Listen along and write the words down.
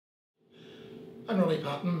I'm Ronnie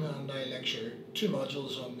Patton and I lecture two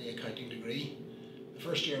modules on the accounting degree. The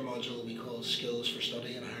first year module we call Skills for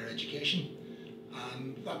Study in Higher Education,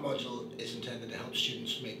 and that module is intended to help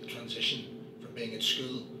students make the transition from being at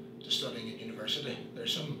school to studying at university. There are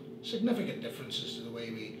some significant differences to the way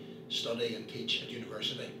we study and teach at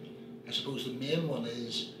university. I suppose the main one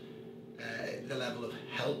is the level of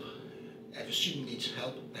help. If a student needs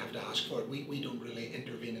help, they have to ask for it. We don't really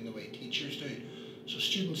intervene in the way teachers do. So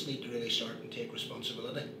students need to really start and take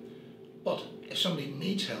responsibility. But if somebody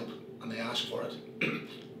needs help and they ask for it,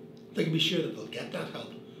 they can be sure that they'll get that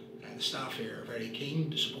help. The staff here are very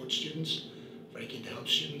keen to support students, very keen to help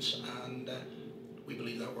students, and we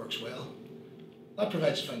believe that works well. That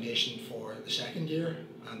provides a foundation for the second year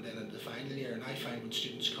and then into the final year. And I find when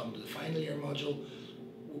students come to the final year module,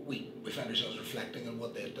 we find ourselves reflecting on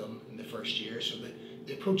what they've done in the first year. So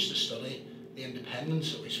the approach to study, the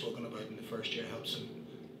independence that we've spoken about in the first year helps them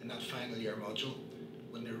in that final year module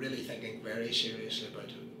when they're really thinking very seriously about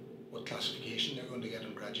what classification they're going to get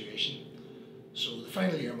in graduation. So the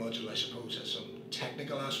final year module, I suppose, has some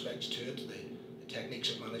technical aspects to it, the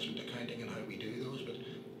techniques of management accounting and how we do those, but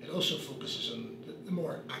it also focuses on the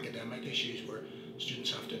more academic issues where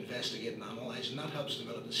students have to investigate and analyse, and that helps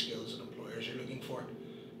develop the skills that employers are looking for.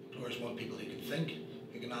 Employers want people who can think,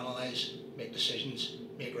 who can analyse, make decisions,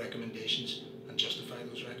 make recommendations and justify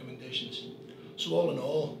those recommendations. So all in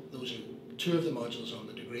all, those are two of the modules on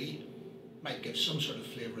the degree. Might give some sort of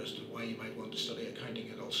flavour as to why you might want to study accounting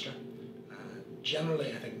at Ulster.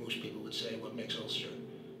 Generally, I think most people would say what makes Ulster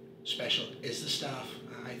special is the staff.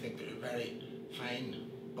 I think they're a very fine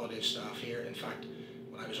body of staff here. In fact,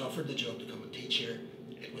 when I was offered the job to come and teach here,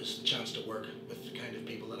 it was the chance to work with the kind of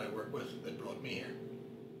people that I work with that brought me here.